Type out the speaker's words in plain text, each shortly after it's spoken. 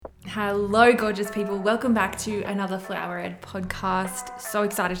Hello, gorgeous people. Welcome back to another Flower Ed podcast. So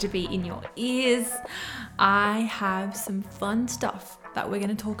excited to be in your ears. I have some fun stuff that we're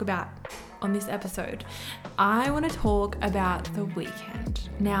going to talk about on this episode. I want to talk about the weekend.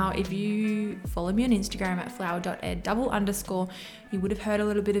 Now, if you follow me on Instagram at flower.ed_, you would have heard a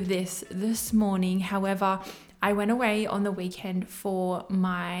little bit of this morning. However, I went away on the weekend for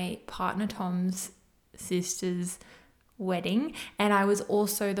my partner Tom's sister's wedding, and I was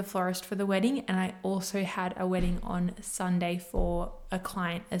also the florist for the wedding, and I also had a wedding on Sunday for a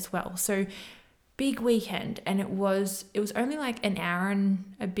client as well. So big weekend, and it was only like an hour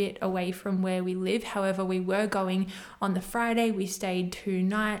and a bit away from where we live. However, we were going on the Friday. We stayed 2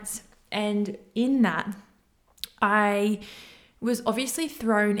 nights, and in that I was obviously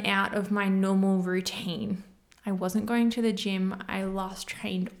thrown out of my normal routine. I wasn't going to the gym. I last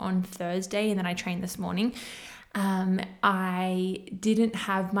trained on Thursday, and then I trained this morning. I didn't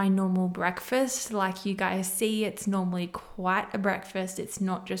have my normal breakfast. Like you guys see, it's normally quite a breakfast. It's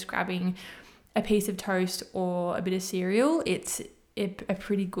not just grabbing a piece of toast or a bit of cereal. It's a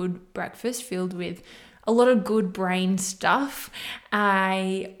pretty good breakfast filled with a lot of good brain stuff.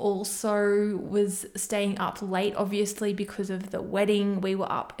 I also was staying up late, obviously, because of the wedding. We were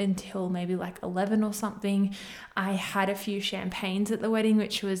up until maybe like 11 or something. I had a few champagnes at the wedding,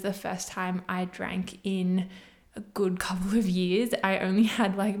 which was the first time I drank in a good couple of years. I only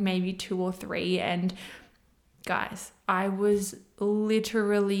had like maybe 2 or 3, and guys, I was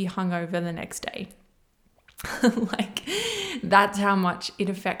literally hungover the next day. Like, that's how much it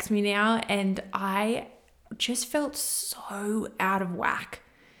affects me now, and I just felt so out of whack.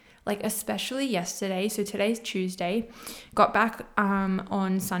 Like, especially yesterday. So today's Tuesday. Got back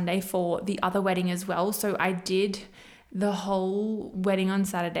on Sunday for the other wedding as well. So I did the whole wedding on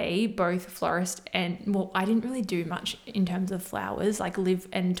Saturday, both florist and, well, I didn't really do much in terms of flowers. Like Liv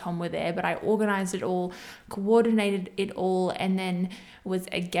and Tom were there, but I organized it all, coordinated it all, and then was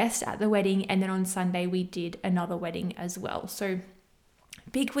a guest at the wedding. And then on Sunday, we did another wedding as well. So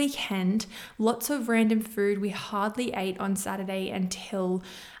big weekend, lots of random food. We hardly ate on Saturday until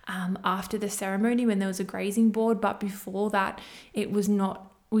after the ceremony when there was a grazing board. But before that,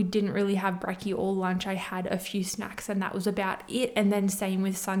 we didn't really have brekkie or lunch. I had a few snacks and that was about it. And then same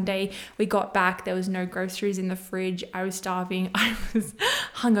with Sunday. We got back, there was no groceries in the fridge. I was starving. I was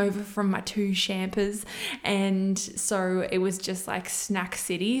hungover from my 2 champers. And so it was just like snack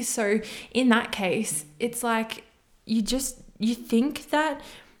city. So in that case, it's like you think that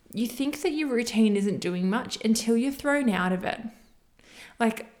your routine isn't doing much until you're thrown out of it.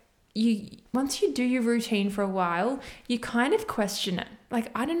 Like, once you do your routine for a while, you kind of question it. Like,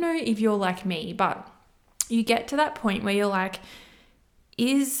 I don't know if you're like me, but you get to that point where you're like,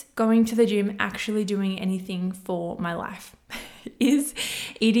 is going to the gym actually doing anything for my life? Is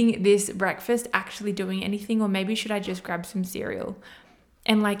eating this breakfast actually doing anything? Or maybe should I just grab some cereal?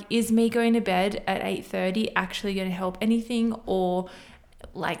 And like, is me going to bed at 8:30 actually going to help anything? Or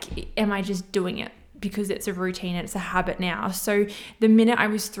like, am I just doing it because it's a routine and it's a habit now? So the minute I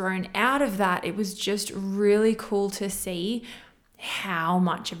was thrown out of that, it was just really cool to see how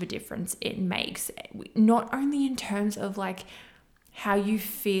much of a difference it makes. Not only in terms of like how you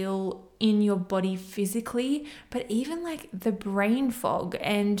feel in your body physically, but even like the brain fog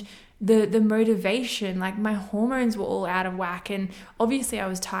and the motivation. Like, my hormones were all out of whack, and obviously I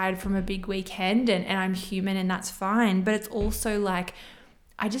was tired from a big weekend, and I'm human and that's fine. But it's also like,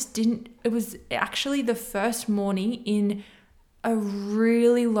 it was actually the first morning in a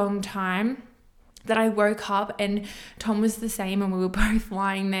really long time that I woke up, and Tom was the same, and we were both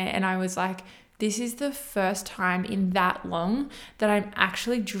lying there, and I was like, this is the first time in that long that I'm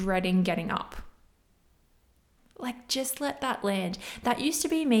actually dreading getting up. Like, just let that land. That used to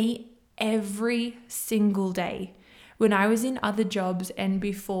be me every single day when I was in other jobs, and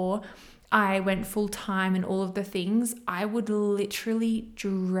before I went full time and all of the things, I would literally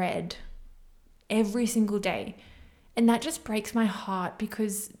dread every single day. And that just breaks my heart,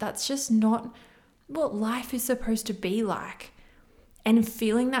 because that's just not what life is supposed to be like. And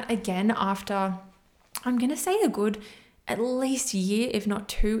feeling that again after, I'm going to say a good at least year, if not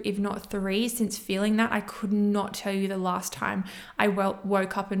 2, if not 3, since feeling that. I could not tell you the last time I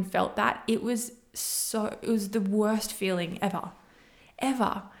woke up and felt that. It was the worst feeling ever.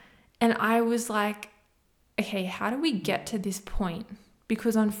 And I was like, okay, how do we get to this point?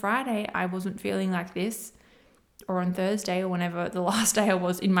 Because on Friday, I wasn't feeling like this, or on Thursday, or whenever the last day I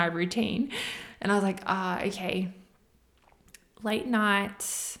was in my routine. And I was like, okay, late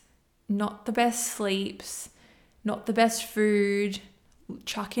nights, not the best sleeps, not the best food,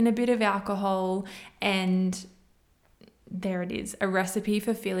 chuck in a bit of alcohol, and there it is, a recipe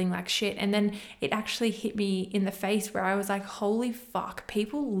for feeling like shit. And then it actually hit me in the face where I was like, holy fuck,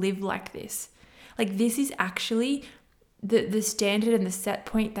 people live like this. Like, this is actually the standard and the set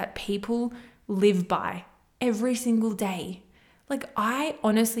point that people live by every single day. Like, I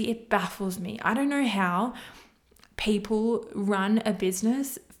honestly, it baffles me. I don't know how people run a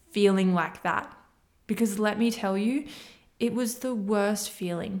business feeling like that. Because let me tell you, it was the worst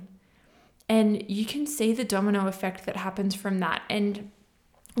feeling. And you can see the domino effect that happens from that. And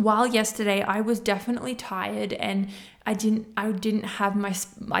while yesterday I was definitely tired and I didn't have my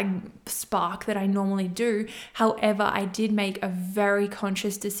spark that I normally do. However, I did make a very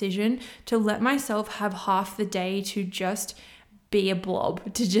conscious decision to let myself have half the day to just be a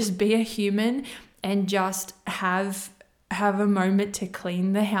blob, to just be a human and just have a moment to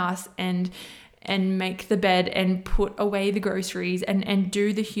clean the house and make the bed and put away the groceries and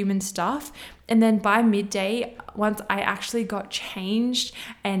do the human stuff. And then by midday, once I actually got changed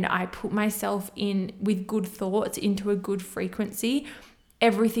and I put myself in with good thoughts into a good frequency,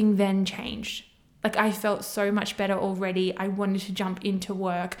 everything then changed. Like, I felt so much better already. I wanted to jump into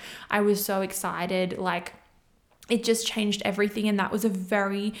work. I was so excited. Like, it just changed everything. And that was a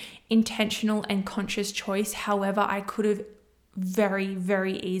very intentional and conscious choice. However, I could have very,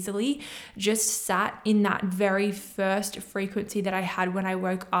 very easily just sat in that very first frequency that I had when I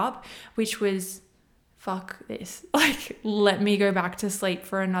woke up, which was, fuck this. Like, let me go back to sleep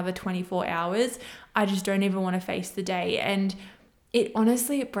for another 24 hours. I just don't even want to face the day. And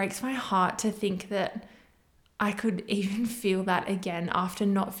it breaks my heart to think that I could even feel that again after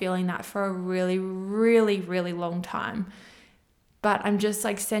not feeling that for a really, really, really long time. But I'm just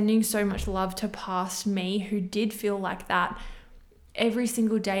like sending so much love to past me who did feel like that. Every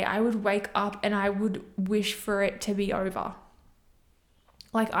single day I would wake up and I would wish for it to be over.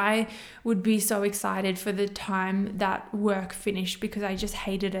 Like, I would be so excited for the time that work finished because I just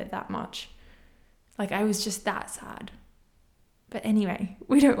hated it that much. Like, I was just that sad. But anyway,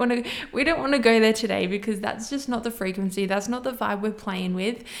 we don't want to go there today because that's just not the frequency. That's not the vibe we're playing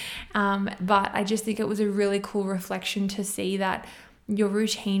with. But I just think it was a really cool reflection to see that your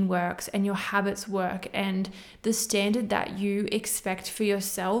routine works and your habits work, and the standard that you expect for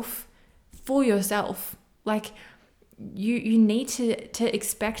yourself. Like, you need to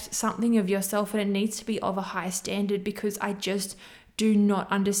expect something of yourself, and it needs to be of a high standard, because I just do not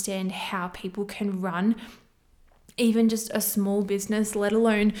understand how people can run even just a small business, let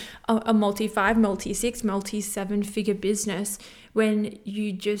alone a multi-5, multi-6, multi-7-figure business, when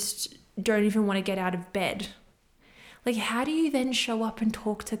you just don't even want to get out of bed. Like, how do you then show up and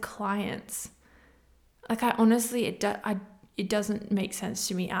talk to clients? Like, I honestly, it doesn't make sense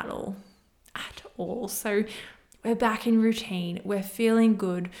to me at all. So we're back in routine. We're feeling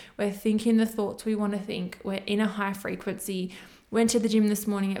good. We're thinking the thoughts we want to think. We're in a high frequency. Went to the gym this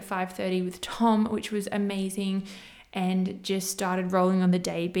morning at 5:30 with Tom, which was amazing, and just started rolling on the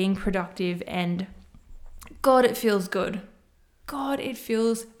day, being productive, and God, it feels good. It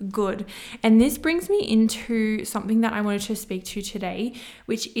feels good. And this brings me into something that I wanted to speak to today,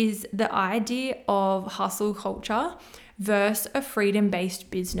 which is the idea of hustle culture versus a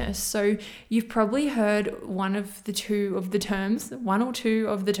freedom-based business. So you've probably heard one or two of the terms,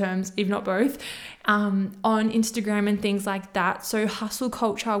 if not both, on Instagram and things like that. So hustle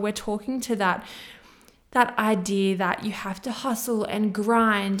culture, we're talking to that idea that you have to hustle and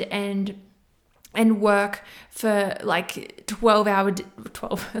grind and work for like 12,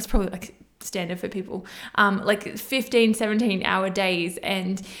 that's probably like standard for people, like 15, 17 hour days,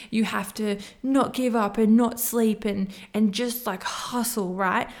 and you have to not give up and not sleep and just like hustle,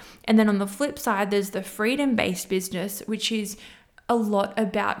 right? And then on the flip side, there's the freedom-based business, which is a lot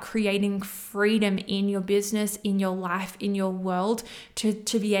about creating freedom in your business, in your life, in your world, to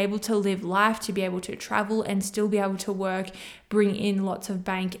be able to live life, to be able to travel and still be able to work, bring in lots of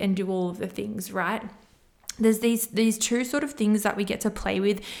bank and do all of the things, right? There's these two sort of things that we get to play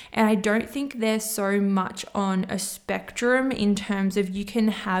with, and I don't think they're so much on a spectrum in terms of you can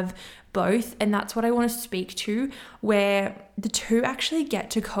have both, and that's what I want to speak to, where the two actually get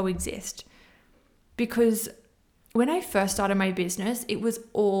to coexist. Because when I first started my business, it was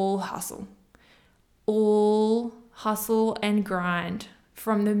all hustle and grind.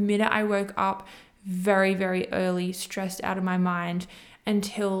 From the minute I woke up very, very early, stressed out of my mind,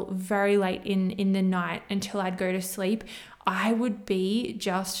 until very late in the night, until I'd go to sleep, I would be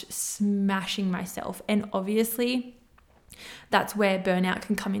just smashing myself. And obviously, that's where burnout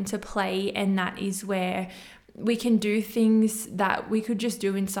can come into play, and that is where we can do things that we could just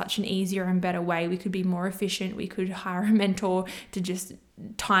do in such an easier and better way. We could be more efficient. We could hire a mentor to just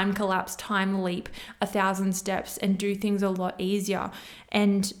time collapse, time leap 1,000 steps and do things a lot easier.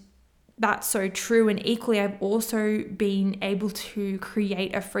 And that's so true. And equally, I've also been able to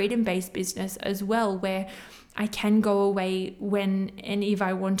create a freedom-based business as well, where I can go away when and if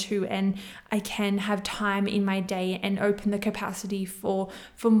I want to, and I can have time in my day and open the capacity for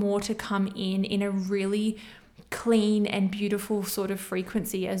more to come in a really clean and beautiful sort of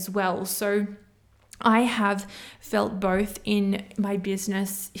frequency as well. So I have felt both in my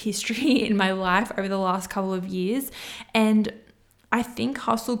business history in my life over the last couple of years, and I think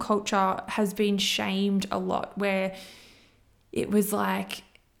hustle culture has been shamed a lot, where it was like,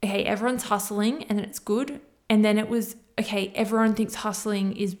 okay, everyone's hustling and it's good. And then it was, okay, everyone thinks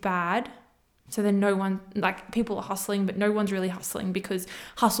hustling is bad. So then no one, like, people are hustling, but no one's really hustling because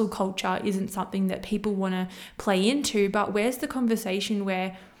hustle culture isn't something that people want to play into. But where's the conversation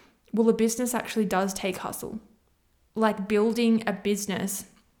where, well, a business actually does take hustle? Like building a business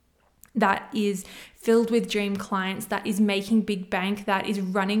that is filled with dream clients, that is making big bank, that is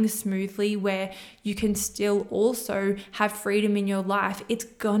running smoothly, where you can still also have freedom in your life, it's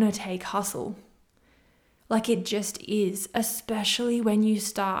gonna take hustle. Like, it just is, especially when you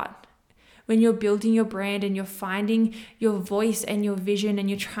start, when you're building your brand and you're finding your voice and your vision and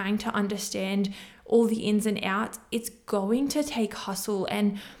you're trying to understand all the ins and outs, it's going to take hustle.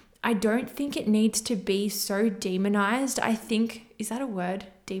 And I don't think it needs to be so demonized. I think, is that a word?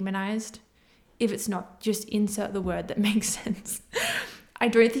 Demonized? If it's not, just insert the word that makes sense. I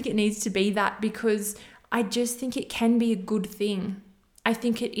don't think it needs to be that, because I just think it can be a good thing. I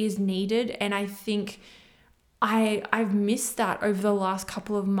think it is needed, and I think I've missed that over the last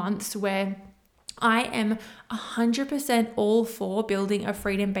couple of months, where I am 100% all for building a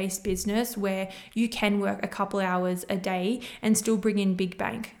freedom-based business where you can work a couple hours a day and still bring in big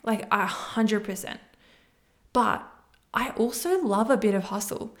bank, like 100%. But I also love a bit of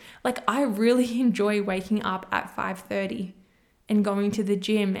hustle. Like, I really enjoy waking up at 5:30 and going to the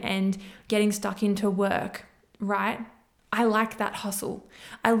gym and getting stuck into work, right? I like that hustle.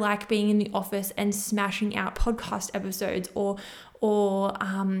 I like being in the office and smashing out podcast episodes or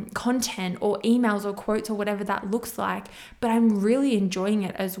content or emails or quotes or whatever that looks like, but I'm really enjoying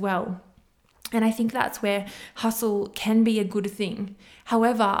it as well. And I think that's where hustle can be a good thing.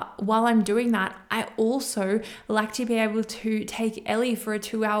 However, while I'm doing that, I also like to be able to take Ellie for a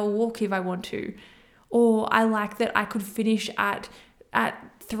 2-hour walk if I want to. Or I like that I could finish at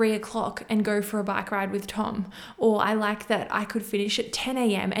 3 o'clock and go for a bike ride with Tom. Or I like that I could finish at 10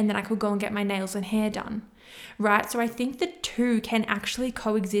 a.m. and then I could go and get my nails and hair done. Right? So I think the two can actually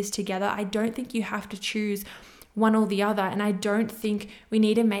coexist together. I don't think you have to choose one or the other. And I don't think we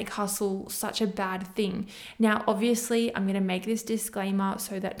need to make hustle such a bad thing. Now, obviously, I'm going to make this disclaimer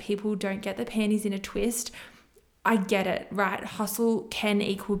so that people don't get the panties in a twist. I get it, right? Hustle can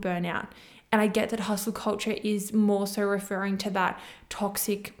equal burnout. And I get that hustle culture is more so referring to that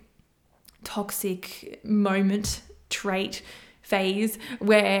toxic moment, trait, phase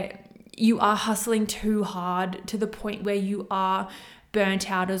where you are hustling too hard to the point where you are burnt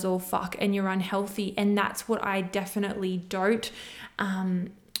out as all fuck and you're unhealthy. And that's what I definitely don't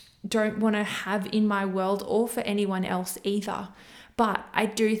want to have in my world, or for anyone else either. But I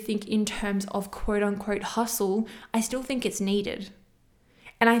do think in terms of quote unquote hustle, I still think it's needed.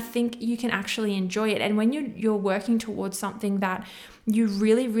 And I think you can actually enjoy it. And when you're working towards something that you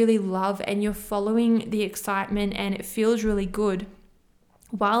really, really love and you're following the excitement and it feels really good,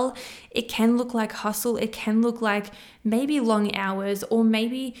 while it can look like hustle, it can look like maybe long hours or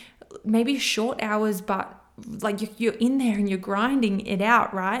maybe short hours, but like you're in there and you're grinding it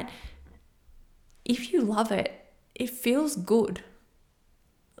out, right? If you love it, it feels good.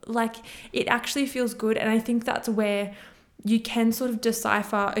 Like, it actually feels good. And I think that's where you can sort of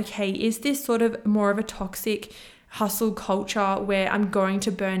decipher, okay, is this sort of more of a toxic hustle culture where I'm going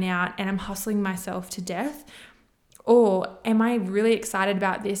to burn out and I'm hustling myself to death? Or am I really excited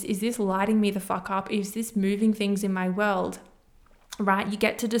about this? Is this lighting me the fuck up? Is this moving things in my world? Right? You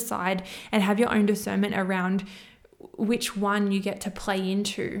get to decide and have your own discernment around which one you get to play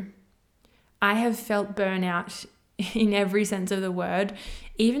into. I have felt burnout in every sense of the word,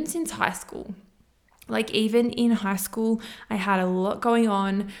 even since high school. Like, even in high school, I had a lot going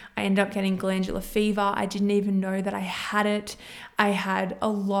on. I ended up getting glandular fever. I didn't even know that I had it. I had a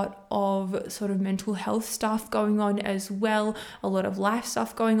lot of sort of mental health stuff going on as well, a lot of life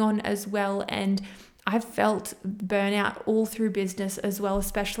stuff going on as well. And I've felt burnout all through business as well,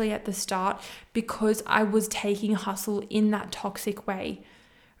 especially at the start, because I was taking hustle in that toxic way,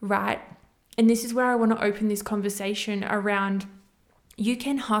 right? And this is where I want to open this conversation around, you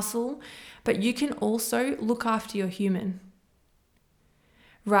can hustle, but you can also look after your human.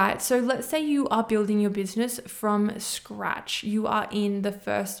 right? So let's say you are building your business from scratch. You are in the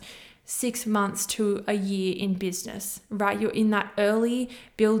first 6 months to a year in business, right? You're in that early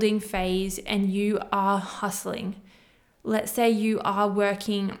building phase and you are hustling. Let's say you are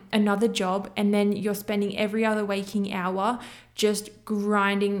working another job and then you're spending every other waking hour just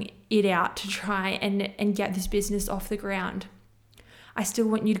grinding it out to try and get this business off the ground. I still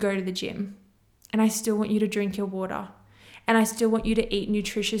want you to go to the gym, and I still want you to drink your water, and I still want you to eat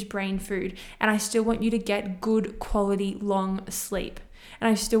nutritious brain food, and I still want you to get good quality long sleep. And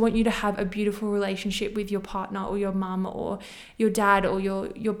I still want you to have a beautiful relationship with your partner or your mum or your dad or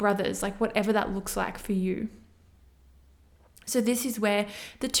your brothers, like whatever that looks like for you. So this is where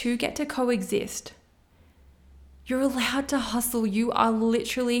the two get to coexist. You're allowed to hustle. You are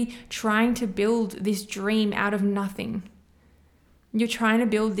literally trying to build this dream out of nothing. You're trying to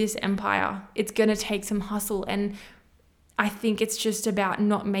build this empire. It's going to take some hustle. And I think it's just about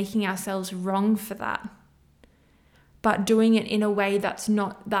not making ourselves wrong for that, but doing it in a way that's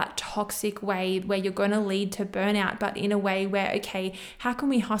not that toxic way where you're going to lead to burnout, but in a way where, okay, how can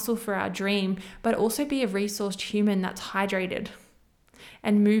we hustle for our dream, but also be a resourced human that's hydrated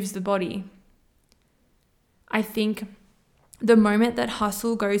and moves the body? I think the moment that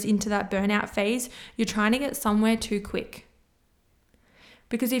hustle goes into that burnout phase, you're trying to get somewhere too quick.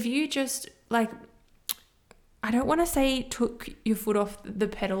 Because if you just I don't want to say took your foot off the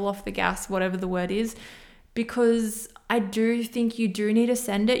pedal, off the gas, whatever the word is, because I do think you do need to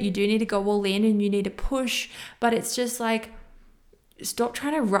send it. You do need to go all in and you need to push, but it's just stop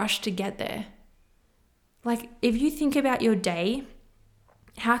trying to rush to get there. If you think about your day,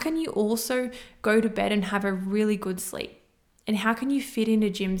 how can you also go to bed and have a really good sleep? And how can you fit in a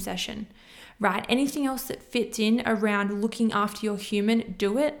gym session, right? Anything else that fits in around looking after your human,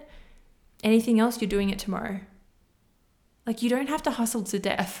 do it. Anything else, you're doing it tomorrow. You don't have to hustle to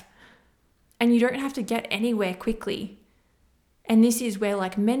death, and you don't have to get anywhere quickly. And this is where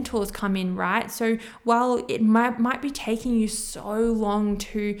mentors come in, right? So while it might be taking you so long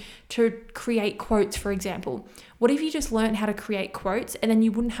to create quotes, for example, what if you just learned how to create quotes and then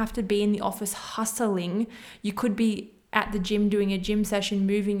you wouldn't have to be in the office hustling? You could be at the gym doing a gym session,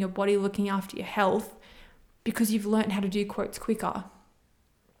 moving your body, looking after your health, because you've learned how to do quotes quicker.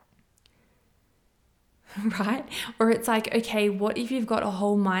 Right? Or it's okay, what if you've got a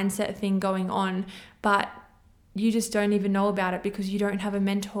whole mindset thing going on, but you just don't even know about it because you don't have a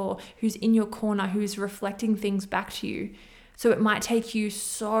mentor who's in your corner, who's reflecting things back to you. So it might take you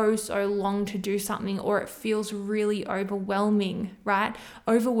so long to do something, or it feels really overwhelming, right?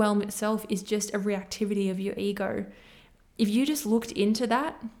 Overwhelm itself is just a reactivity of your ego. If you just looked into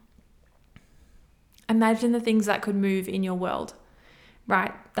that, imagine the things that could move in your world,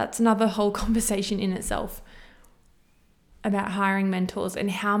 right? That's another whole conversation in itself about hiring mentors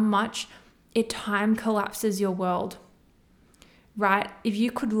and how much it time collapses your world, right? If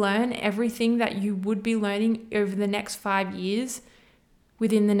you could learn everything that you would be learning over the next 5 years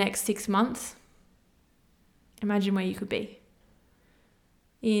within the next 6 months, imagine where you could be.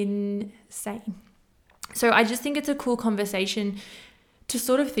 Insane. So I just think it's a cool conversation to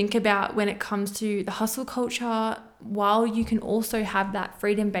sort of think about when it comes to the hustle culture, while you can also have that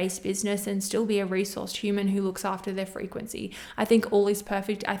freedom-based business and still be a resourced human who looks after their frequency. I think all is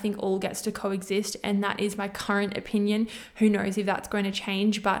perfect. I think all gets to coexist, and that is my current opinion. Who knows if that's going to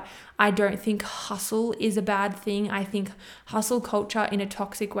change, but I don't think hustle is a bad thing. I think hustle culture in a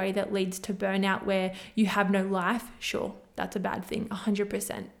toxic way that leads to burnout where you have no life, sure, that's a bad thing,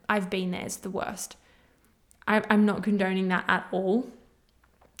 100%. I've been there, it's the worst. I'm not condoning that at all.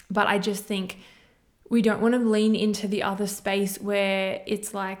 But I just think we don't want to lean into the other space where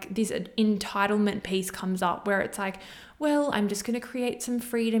it's this entitlement piece comes up, where it's well, I'm just going to create some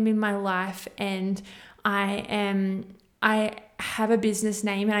freedom in my life, and I have a business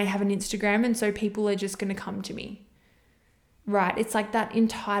name and I have an Instagram, and so people are just going to come to me. Right? It's that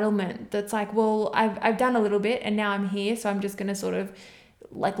entitlement that's well, I've done a little bit and now I'm here, so I'm just going to sort of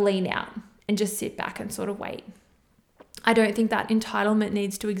lean out and just sit back and sort of wait. I don't think that entitlement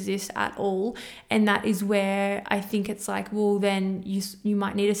needs to exist at all. And that is where I think it's well, then you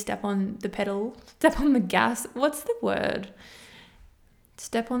might need to step on the gas. What's the word?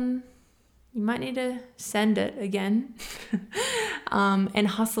 You might need to send it again and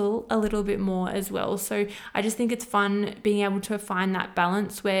hustle a little bit more as well. So I just think it's fun being able to find that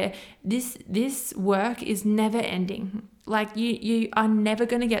balance where this work is never ending. You are never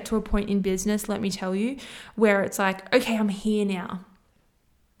going to get to a point in business, let me tell you, where it's okay, I'm here now.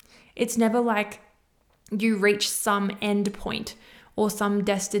 It's never you reach some end point or some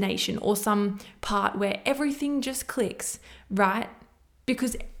destination or some part where everything just clicks, right?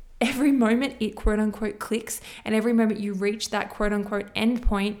 Because every moment it quote unquote clicks, and every moment you reach that quote unquote end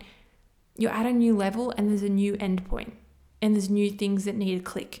point, you're at a new level and there's a new end point. And there's new things that need to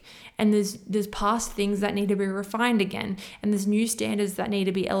click. And there's past things that need to be refined again. And there's new standards that need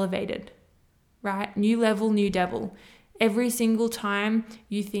to be elevated, right? New level, new devil. Every single time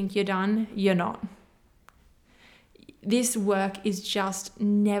you think you're done, you're not. This work is just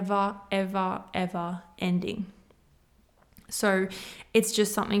never, ever, ever ending. So it's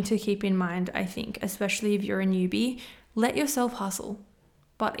just something to keep in mind, I think, especially if you're a newbie. Let yourself hustle.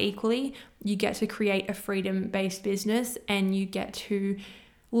 But equally, you get to create a freedom-based business and you get to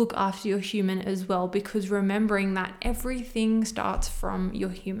look after your human as well, because remembering that everything starts from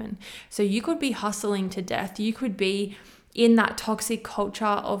your human. So you could be hustling to death. You could be in that toxic culture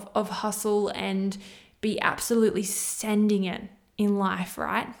of hustle and be absolutely sending it in life,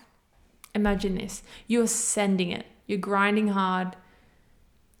 right? Imagine this. You're sending it. You're grinding hard.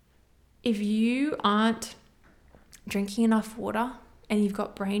 If you aren't drinking enough water, and you've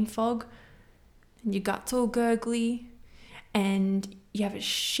got brain fog, and your gut's all gurgly, and you have a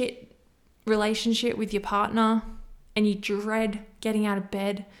shit relationship with your partner, and you dread getting out of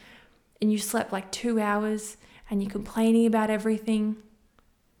bed, and you slept like 2 hours, and you're complaining about everything,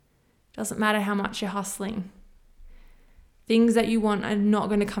 doesn't matter how much you're hustling. Things that you want are not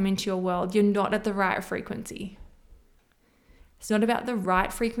going to come into your world. You're not at the right frequency. It's not about the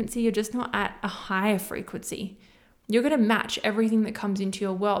right frequency. You're just not at a higher frequency. You're going to match everything that comes into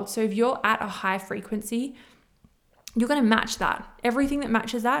your world. So if you're at a high frequency, you're going to match that. Everything that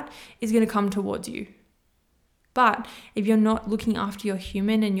matches that is going to come towards you. But if you're not looking after your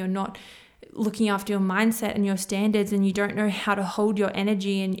human and you're not looking after your mindset and your standards, and you don't know how to hold your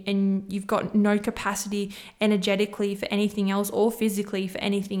energy, and you've got no capacity energetically for anything else or physically for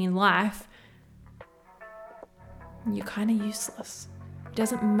anything in life, you're kind of useless. It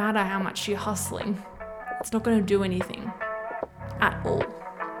doesn't matter how much you're hustling. It's not going to do anything at all.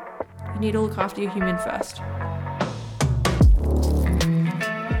 You need to look after your human first.